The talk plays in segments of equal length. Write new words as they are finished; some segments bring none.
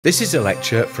This is a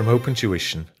lecture from Open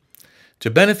Tuition.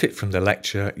 To benefit from the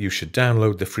lecture, you should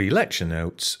download the free lecture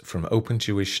notes from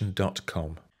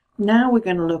opentuition.com. Now we're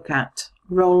going to look at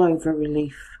rollover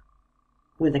relief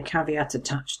with a caveat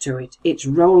attached to it. It's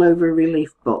rollover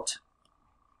relief but.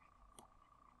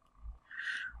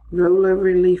 Rollover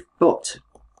relief but.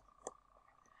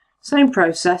 Same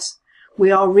process.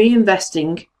 We are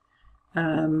reinvesting,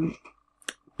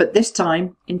 but this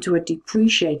time into a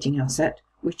depreciating asset,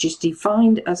 which is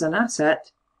defined as an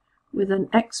asset with an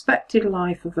expected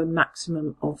life of a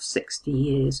maximum of 60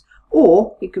 years,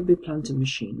 or it could be plant and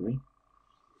machinery.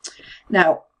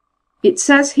 Now, it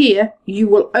says here, you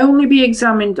will only be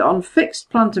examined on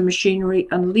fixed plant and machinery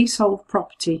and leasehold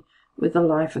property with a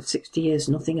life of 60 years,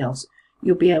 nothing else.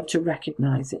 You'll be able to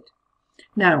recognise it.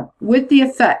 Now, with the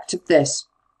effect of this,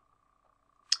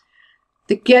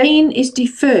 the gain is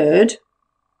deferred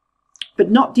but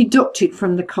not deducted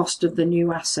from the cost of the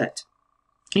new asset.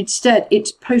 Instead,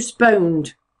 it's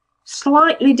postponed.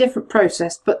 Slightly different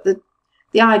process, but the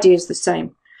idea is the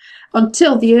same.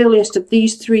 Until the earliest of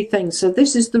these three things. So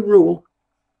this is the rule.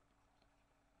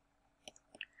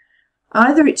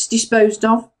 Either it's disposed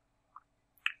of,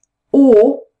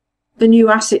 or the new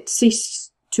asset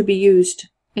ceases to be used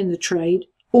in the trade,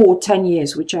 or 10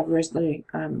 years, whichever is the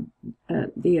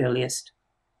earliest.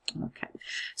 Okay.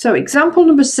 So example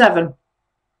number 7.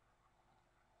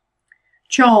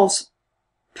 Charles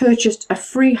purchased a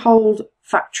freehold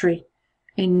factory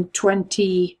in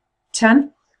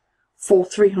 2010 for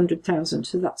 $300,000,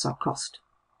 so that's our cost.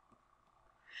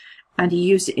 And he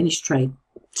used it in his trade.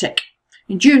 Tick.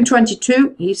 In June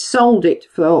 22, he sold it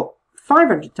for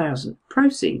 $500,000.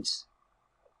 Proceeds.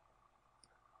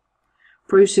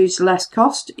 Proceeds less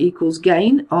cost equals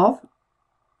gain of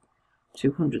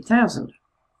 $200,000.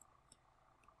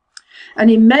 And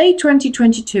in May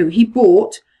 2022, he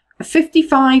bought a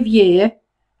 55-year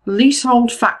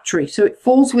leasehold factory, so it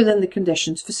falls within the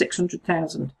conditions, for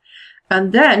 $600,000.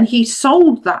 And then he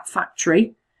sold that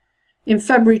factory in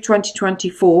February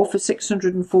 2024 for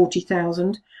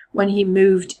 $640,000 when he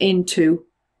moved into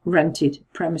rented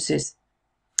premises.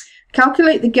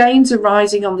 Calculate the gains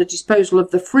arising on the disposal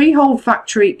of the freehold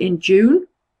factory in June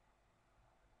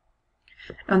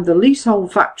and the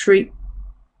leasehold factory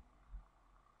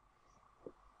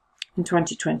in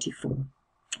 2024.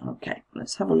 Okay,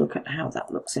 let's have a look at how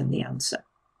that looks in the answer.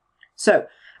 So,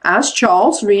 as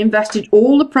Charles reinvested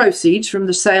all the proceeds from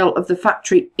the sale of the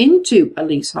factory into a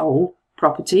leasehold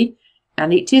property,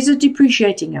 and it is a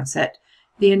depreciating asset,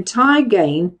 the entire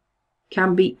gain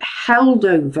can be held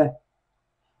over,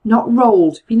 not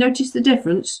rolled. If you notice the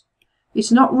difference,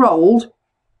 it's not rolled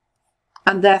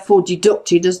and therefore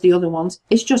deducted as the other ones,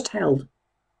 it's just held.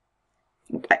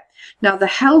 Okay. Now, the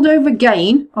held over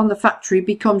gain on the factory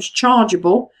becomes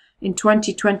chargeable in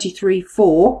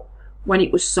 2023-4 when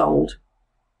it was sold.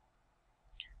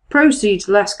 Proceeds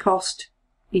less cost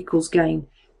equals gain.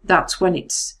 That's when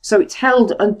it's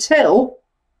held until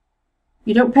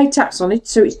you don't pay tax on it,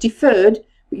 so it's deferred,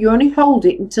 but you only hold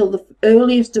it until the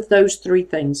earliest of those three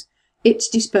things. It's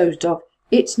disposed of,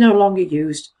 it's no longer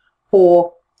used,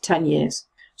 or 10 years.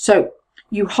 So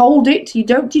you hold it, you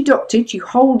don't deduct it, you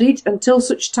hold it until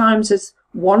such times as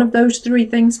one of those three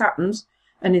things happens,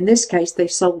 and in this case they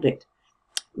sold it.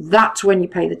 That's when you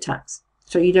pay the tax.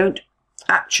 So you don't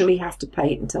actually have to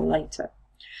pay it until later.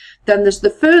 Then there's the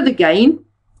further gain,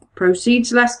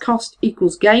 proceeds less cost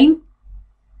equals gain,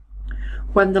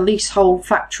 when the leasehold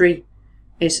factory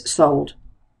is sold.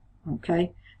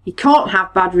 Okay, you can't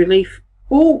have bad relief,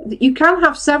 or you can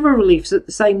have several reliefs at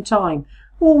the same time.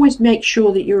 Always make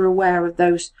sure that you're aware of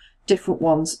those different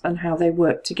ones and how they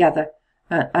work together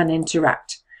and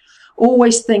interact.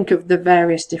 Always think of the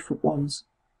various different ones.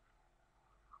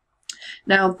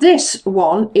 Now this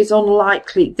one is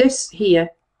unlikely. This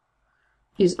here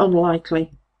is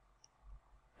unlikely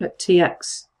at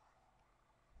TX.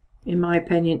 In my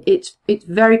opinion, it's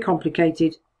very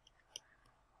complicated.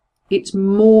 It's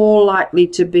more likely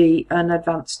to be an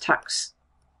advanced tax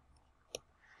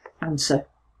answer.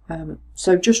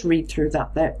 So just read through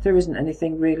that. There isn't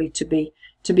anything really to be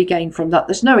gained from that.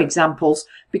 There's no examples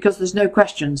because there's no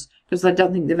questions, because I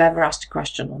don't think they've ever asked a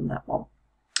question on that one.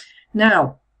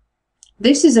 Now,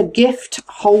 this is a gift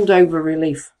holdover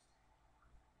relief.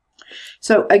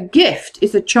 So a gift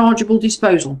is a chargeable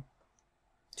disposal.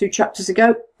 2 chapters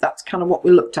ago, that's kind of what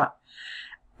we looked at.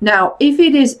 Now, if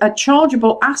it is a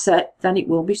chargeable asset, then it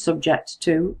will be subject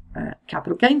to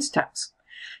capital gains tax.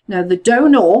 Now, the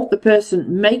donor, the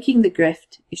person making the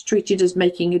gift, is treated as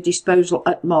making a disposal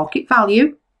at market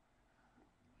value,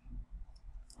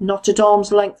 not at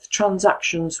arm's length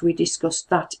transactions. We discussed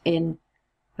that in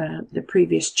the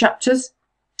previous chapters.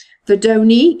 The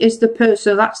donee is the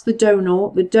person, that's the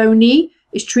donor. The donee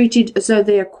is treated as though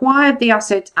they acquired the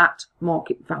asset at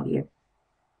market value.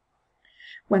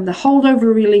 When the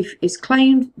holdover relief is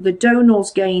claimed, the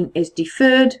donor's gain is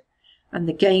deferred and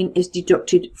the gain is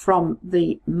deducted from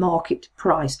the market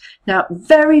price. Now,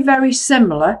 very, very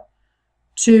similar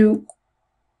to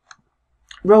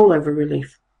rollover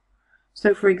relief.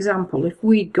 So, for example, if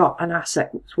we'd got an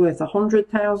asset that's worth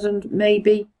 100,000,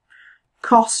 maybe,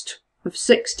 cost of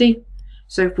 60,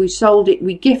 so if we sold it,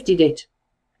 we gifted it,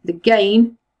 the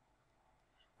gain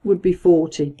would be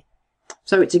 40.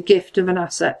 So it's a gift of an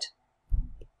asset.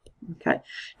 Okay.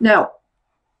 Now,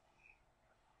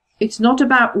 it's not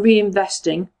about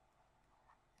reinvesting.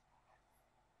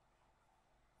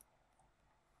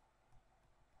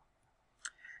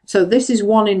 So this is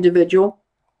one individual.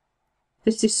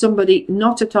 This is somebody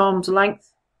not at arm's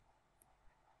length.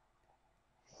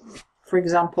 For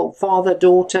example, father,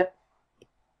 daughter.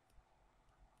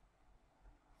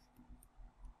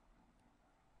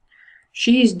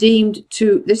 She is deemed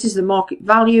to, this is the market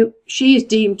value, she is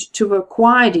deemed to have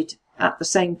acquired it at the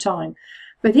same time.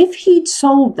 But if he'd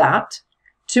sold that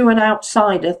to an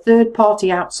outsider,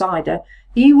 third-party outsider,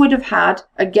 he would have had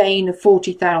a gain of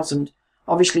 40,000.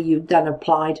 Obviously, you'd then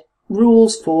applied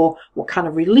rules for what kind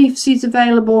of reliefs he's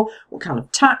available, what kind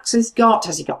of tax he's got,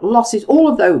 has he got losses, all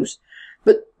of those.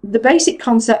 But the basic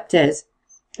concept is,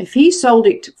 if he sold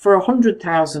it for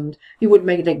 100,000, he would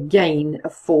make a gain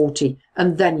of 40,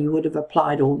 and then you would have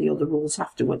applied all the other rules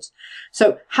afterwards.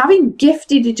 So having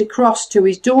gifted it across to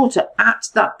his daughter at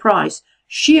that price,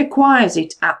 she acquires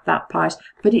it at that price,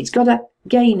 but it's got a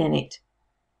gain in it.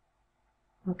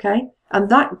 Okay? And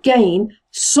that gain,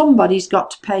 somebody's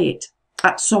got to pay it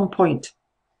at some point.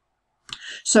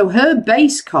 So her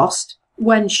base cost,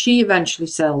 when she eventually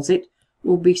sells it,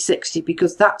 will be 60,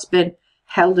 because that's been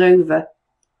held over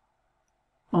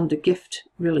under gift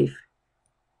relief.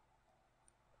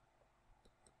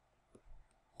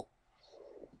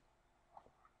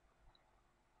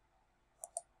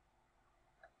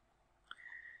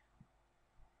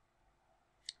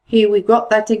 Here we've got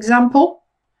that example.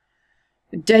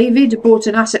 David bought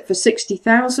an asset for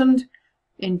 60,000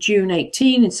 in June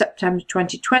 18. In September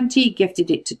 2020, gifted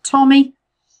it to Tommy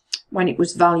when it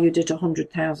was valued at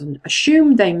 100,000.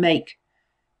 Assume they make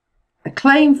a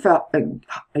claim for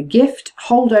a gift,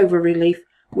 holdover relief,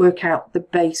 work out the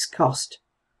base cost.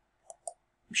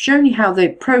 I've shown you how the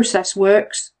process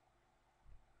works.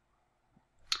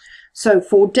 So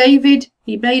for David,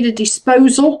 he made a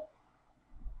disposal.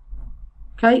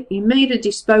 Okay, he made a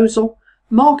disposal.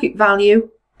 Market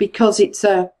value, because it's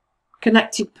a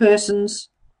connected persons.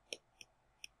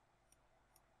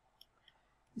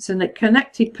 It's a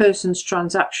connected persons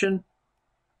transaction.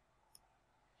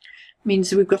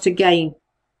 Means we've got a gain.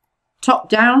 Top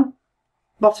down,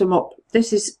 bottom up.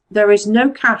 There is no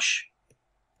cash.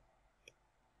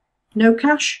 No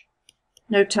cash,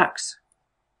 no tax.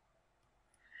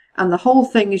 And the whole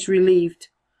thing is relieved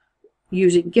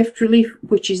using gift relief,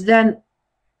 which is then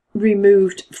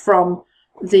removed from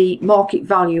the market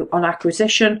value on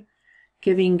acquisition,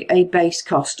 giving a base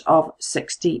cost of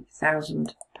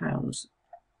 £60,000.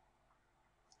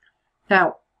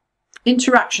 Now,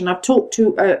 interaction. I've talked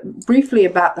briefly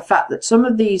about the fact that some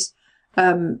of these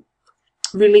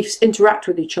reliefs interact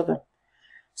with each other.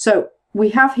 So we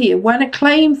have here, when a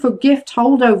claim for gift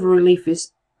holdover relief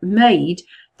is made,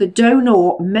 the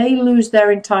donor may lose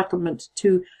their entitlement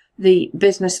to the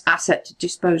business asset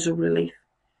disposal relief.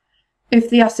 If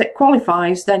the asset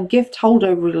qualifies, then gift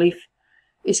holdover relief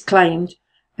is claimed.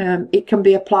 It can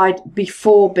be applied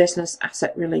before business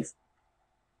asset relief.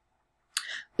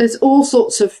 There's all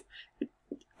sorts of,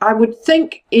 I would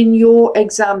think in your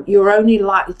exam, you're only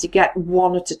likely to get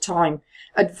one at a time.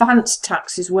 Advanced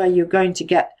tax is where you're going to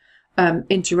get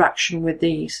interaction with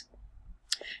these.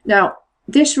 Now,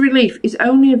 this relief is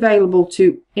only available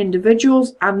to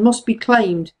individuals and must be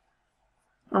claimed.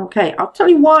 Okay, I'll tell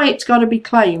you why it's got to be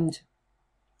claimed.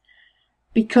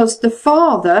 Because the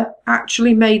father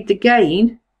actually made the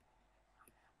gain,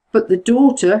 but the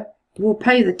daughter will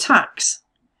pay the tax.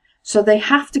 So they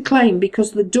have to claim,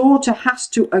 because the daughter has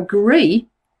to agree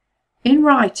in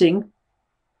writing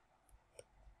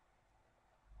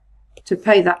to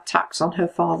pay that tax on her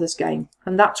father's gain.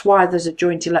 And that's why there's a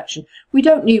joint election. We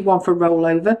don't need one for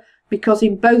rollover, because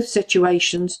in both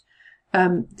situations,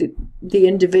 the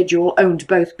individual owned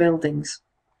both buildings.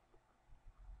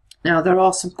 Now, there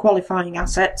are some qualifying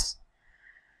assets.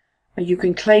 You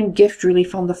can claim gift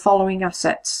relief on the following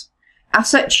assets.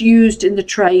 Assets used in the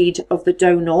trade of the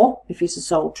donor, if he's a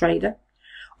sole trader,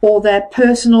 or their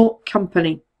personal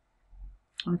company.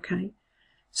 Okay.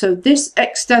 So this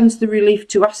extends the relief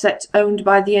to assets owned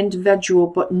by the individual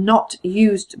but not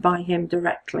used by him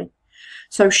directly.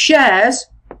 So shares,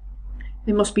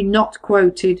 they must be not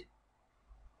quoted.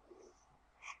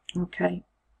 Okay.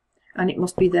 And it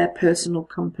must be their personal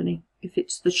company if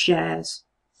it's the shares.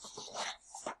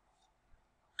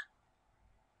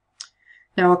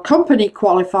 Now a company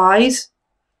qualifies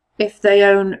if they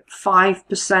own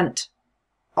 5%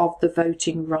 of the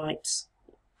voting rights.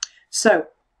 So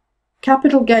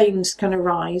capital gains can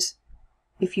arise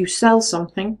if you sell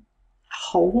something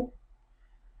whole,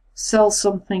 sell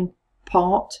something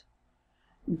part,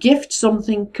 gift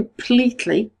something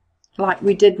completely, like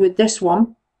we did with this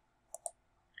one,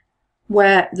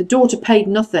 where the daughter paid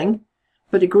nothing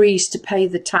but agrees to pay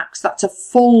the tax. That's a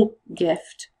full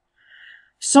gift.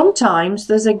 Sometimes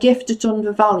there's a gift at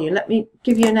undervalue. Let me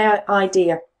give you an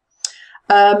idea.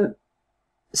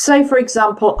 Say, for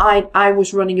example, I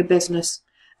was running a business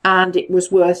and it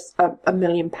was worth £1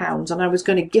 million and I was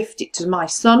going to gift it to my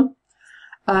son.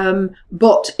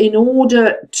 But in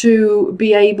order to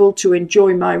be able to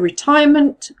enjoy my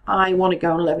retirement, I want to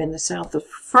go and live in the south of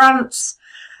France.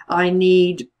 I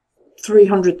need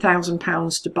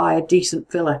 £300,000 to buy a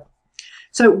decent villa.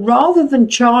 So rather than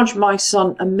charge my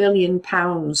son £1 million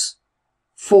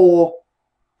for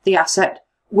the asset,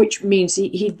 which means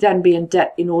he'd then be in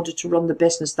debt in order to run the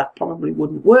business, that probably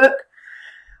wouldn't work.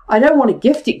 I don't want to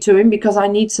gift it to him because I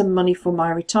need some money for my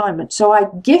retirement. So I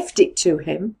gift it to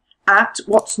him at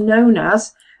what's known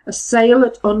as a sale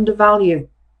at undervalue.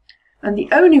 And the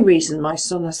only reason my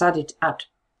son has had it at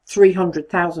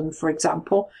 300,000, for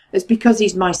example, is because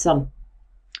he's my son.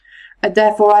 And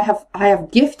therefore I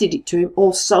have gifted it to him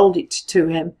or sold it to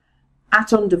him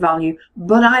at undervalue,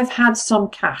 but I've had some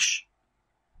cash.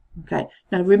 Okay,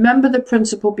 now remember the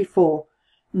principle before.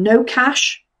 No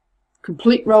cash,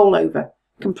 complete rollover,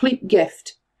 complete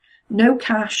gift. No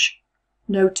cash,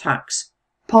 no tax.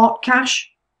 Part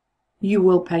cash, you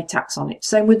will pay tax on it.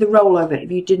 Same with the rollover.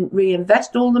 If you didn't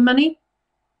reinvest all the money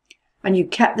and you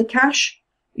kept the cash,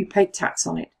 you paid tax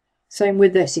on it. Same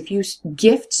with this. If you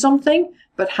gift something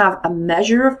but have a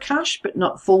measure of cash but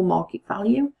not full market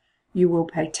value, you will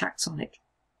pay tax on it.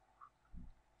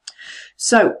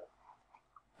 So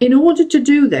in order to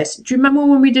do this, do you remember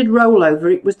when we did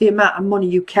rollover, it was the amount of money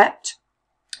you kept?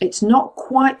 It's not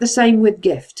quite the same with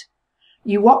gift.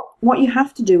 What you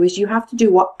have to do is you have to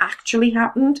do what actually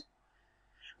happened,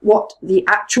 what the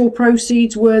actual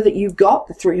proceeds were that you got,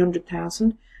 the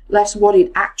 300,000, less what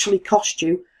it actually cost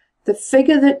you. The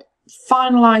figure that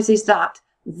finalises that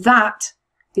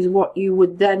is what you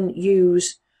would then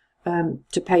use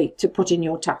to put in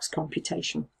your tax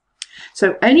computation.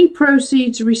 So any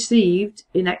proceeds received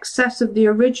in excess of the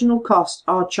original cost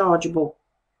are chargeable.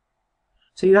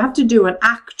 So you have to do an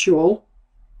actual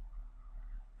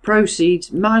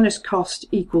proceeds minus cost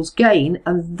equals gain,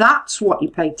 and that's what you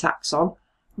pay tax on,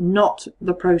 not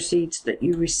the proceeds that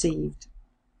you received.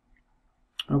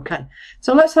 Okay,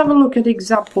 so let's have a look at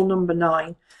example number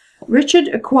 9. Richard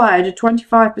acquired a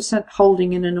 25%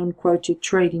 holding in an unquoted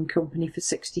trading company for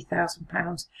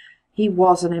 £60,000. He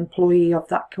was an employee of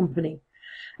that company.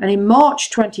 And in March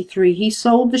 23, he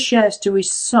sold the shares to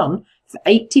his son for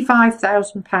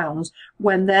 £85,000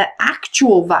 when their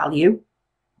actual value,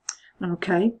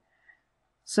 okay,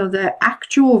 so their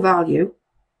actual value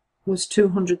was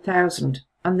 200,000,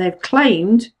 and they've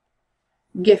claimed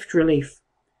gift relief.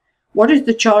 What is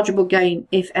the chargeable gain,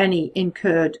 if any,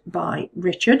 incurred by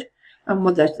Richard? And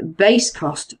what is the base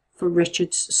cost for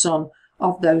Richard's son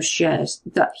of those shares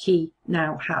that he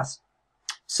now has?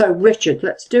 So Richard,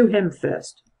 let's do him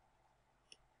first.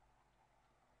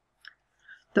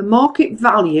 The market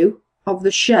value of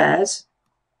the shares,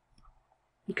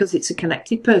 because it's a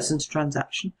connected persons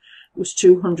transaction, was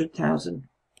 200,000.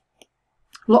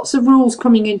 Lots of rules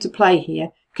coming into play here.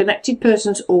 Connected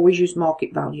persons always use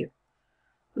market value.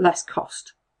 Less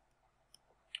cost.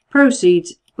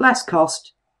 Proceeds less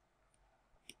cost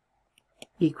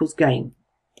equals gain.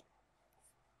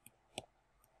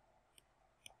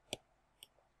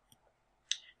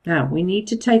 Now we need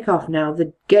to take off now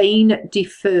the gain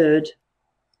deferred.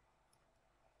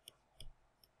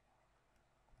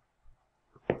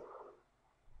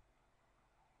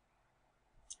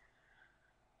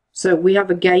 So we have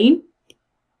a gain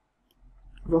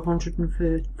of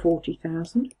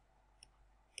 140,000.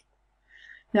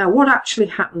 Now what actually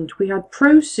happened? We had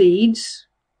proceeds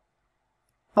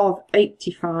of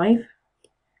 85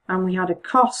 and we had a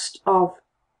cost of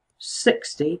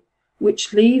 60,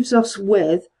 which leaves us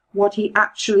with what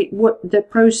the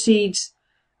proceeds,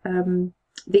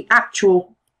 the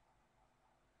actual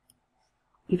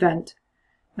event,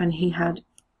 and he had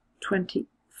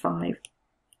 25,000.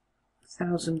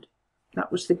 25,000.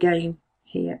 That was the gain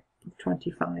here of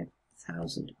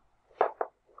 25,000.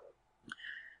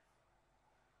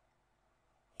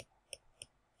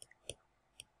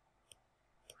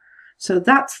 So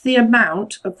that's the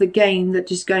amount of the gain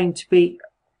that is going to be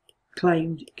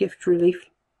claimed, gift relief,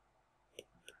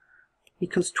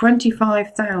 because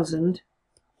 25,000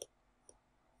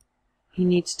 he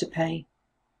needs to pay.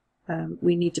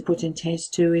 We need to put into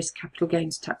his capital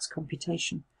gains tax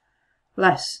computation,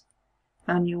 less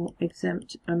annual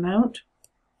exempt amount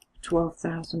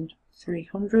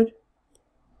 12,300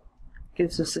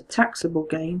 gives us a taxable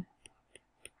gain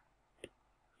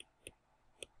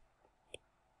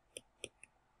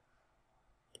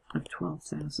of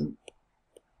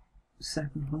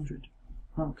 12,700.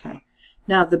 Okay,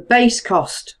 now the base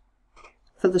cost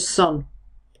for the son.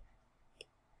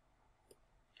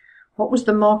 What was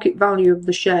the market value of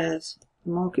the shares?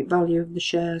 The market value of the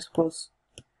shares was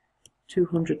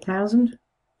 200,000.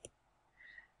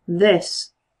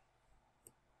 This,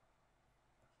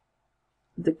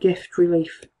 the gift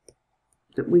relief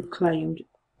that we've claimed,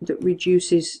 that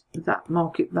reduces that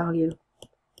market value.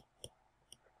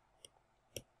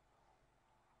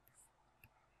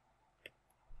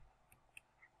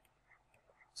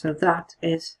 So that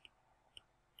is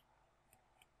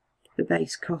the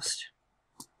base cost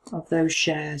of those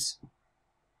shares.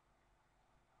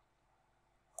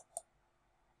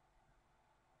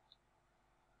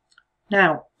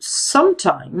 Now,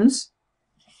 sometimes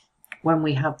when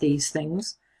we have these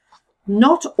things,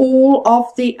 not all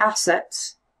of the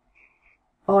assets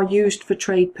are used for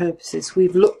trade purposes.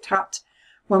 We've looked at,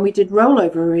 when we did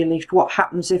rollover relief, what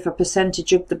happens if a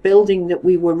percentage of the building that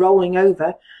we were rolling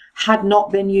over had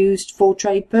not been used for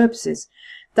trade purposes.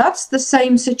 That's the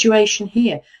same situation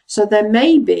here. So there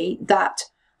may be that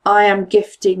I am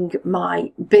gifting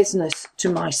my business to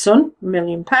my son, £1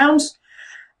 million.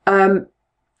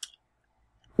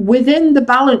 Within the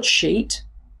balance sheet,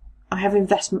 I have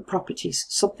investment properties,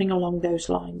 something along those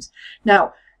lines.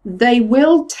 Now, they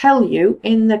will tell you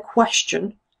in the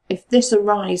question, if this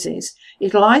arises,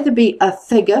 it'll either be a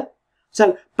figure,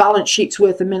 so balance sheet's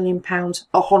worth £1 million,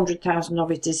 100,000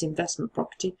 of it is investment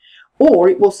property, or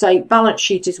it will say balance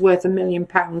sheet is worth £1 million,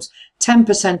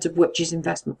 10% of which is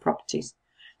investment properties.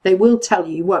 They will tell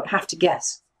you, you won't have to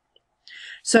guess.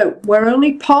 So where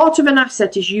only part of an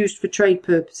asset is used for trade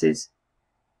purposes,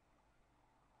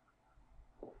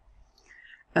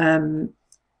 the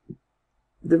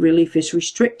relief is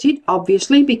restricted,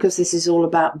 obviously, because this is all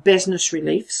about business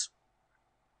reliefs.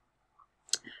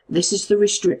 This is the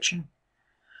restriction.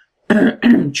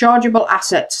 Chargeable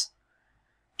assets.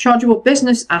 Chargeable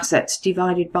business assets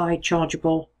divided by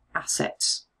chargeable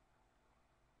assets.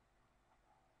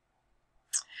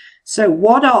 So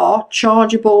what are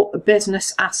chargeable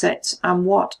business assets and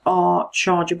what are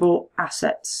chargeable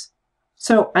assets?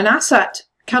 So an asset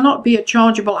cannot be a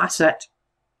chargeable asset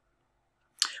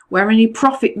where any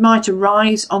profit might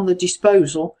arise on the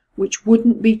disposal which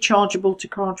wouldn't be chargeable to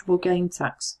chargeable gain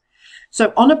tax.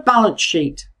 So on a balance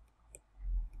sheet,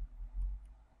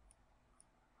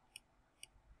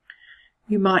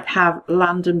 you might have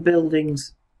land and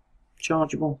buildings,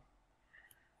 chargeable.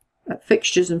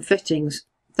 Fixtures and fittings,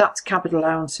 that's capital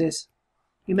allowances.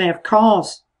 You may have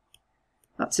cars,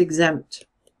 that's exempt.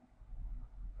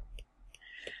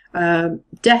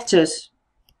 Debtors,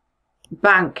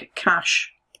 bank,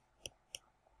 cash.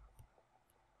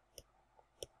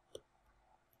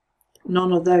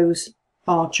 None of those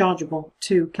are chargeable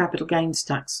to capital gains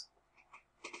tax.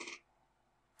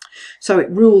 So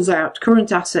it rules out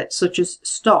current assets such as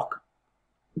stock,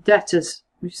 debtors,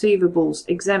 receivables,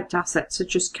 exempt assets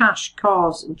such as cash,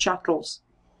 cars and chattels.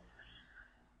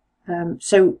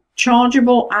 So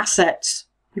chargeable assets,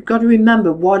 you've got to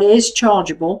remember what is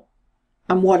chargeable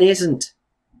and what isn't.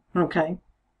 Okay.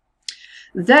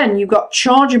 Then you've got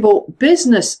chargeable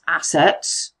business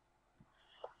assets,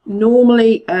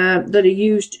 normally that are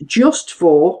used just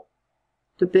for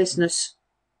the business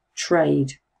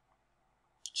trade.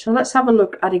 So let's have a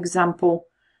look at example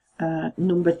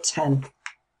number 10.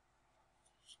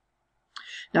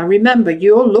 Now remember,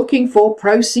 you're looking for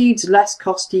proceeds less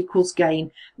cost equals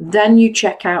gain. Then you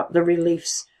check out the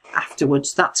reliefs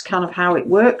afterwards. That's kind of how it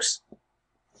works.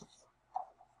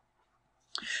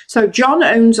 So John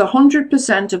owns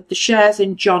 100% of the shares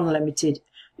in John Limited,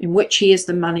 in which he is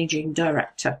the managing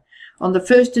director. On the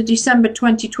 1st of December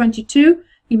 2022,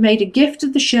 he made a gift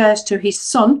of the shares to his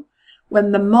son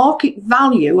when the market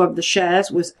value of the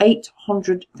shares was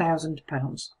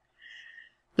 £800,000.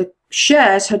 The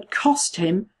shares had cost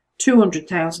him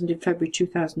 £200,000 in February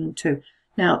 2002.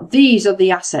 Now, these are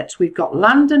the assets. We've got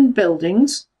land and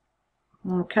buildings,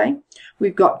 Okay,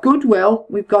 we've got goodwill,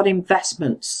 we've got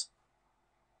investments,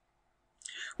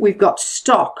 we've got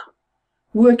stock,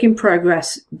 work in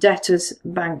progress, debtors,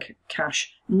 bank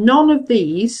cash. None of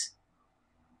these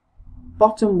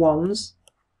bottom ones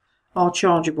are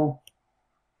chargeable.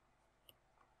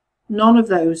 None of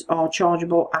those are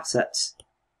chargeable assets.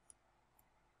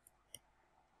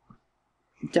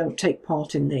 Don't take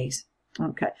part in these.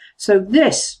 Okay, so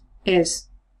this is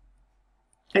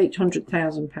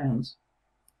 £800,000.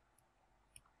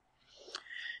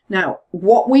 Now,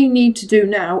 what we need to do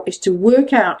now is to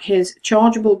work out his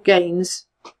chargeable gains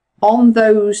on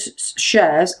those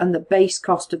shares and the base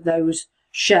cost of those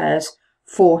shares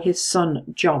for his son,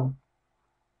 John.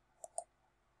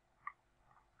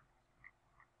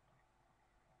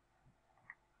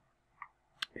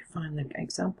 Find the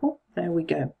example. There we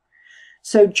go.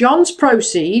 So John's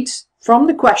proceeds from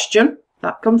the question,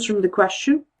 that comes from the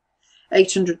question,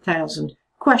 800,000.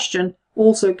 Question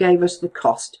also gave us the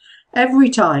cost. Every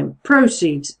time,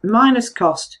 proceeds minus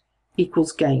cost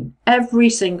equals gain. Every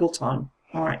single time.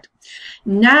 All right.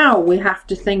 Now we have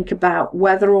to think about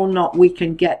whether or not we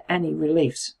can get any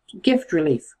reliefs. Gift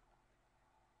relief.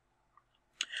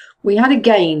 We had a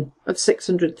gain of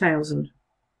 600,000.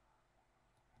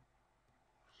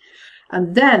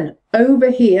 And then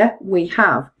over here we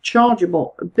have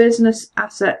chargeable business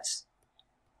assets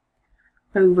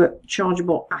over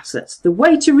chargeable assets. The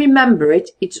way to remember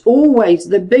it, it's always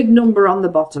the big number on the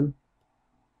bottom.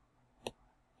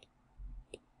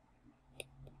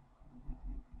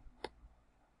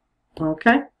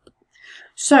 Okay,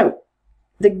 so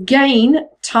the gain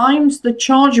times the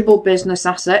chargeable business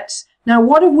assets. Now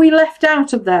what have we left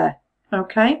out of there?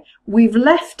 Okay, we've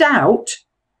left out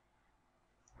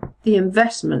the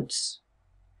investments.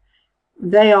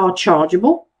 They are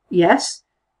chargeable, yes.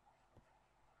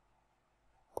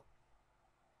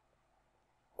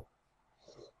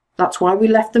 That's why we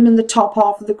left them in the top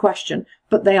half of the question,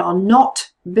 but they are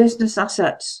not business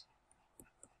assets.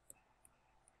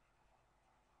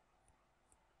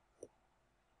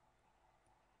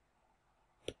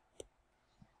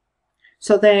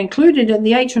 So they're included in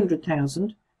the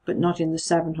 800,000, but not in the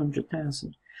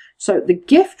 700,000. So the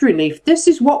gift relief, this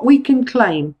is what we can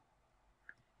claim.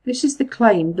 This is the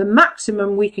claim. The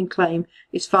maximum we can claim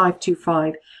is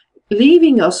 525,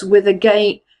 leaving us with a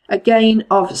gain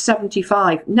of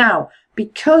 75. Now,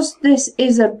 because this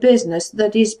is a business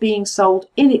that is being sold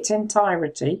in its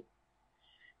entirety,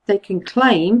 they can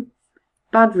claim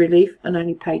bad relief and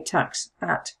only pay tax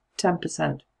at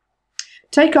 10%.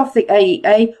 Take off the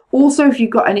AEA. Also, if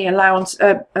you've got any allowance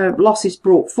losses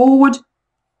brought forward,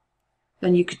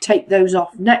 then you could take those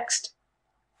off next.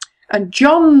 And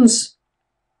John's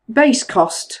base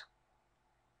cost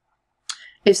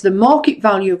is the market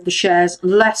value of the shares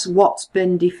less what's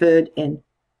been deferred in.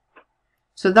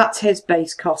 So that's his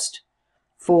base cost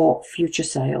for future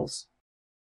sales.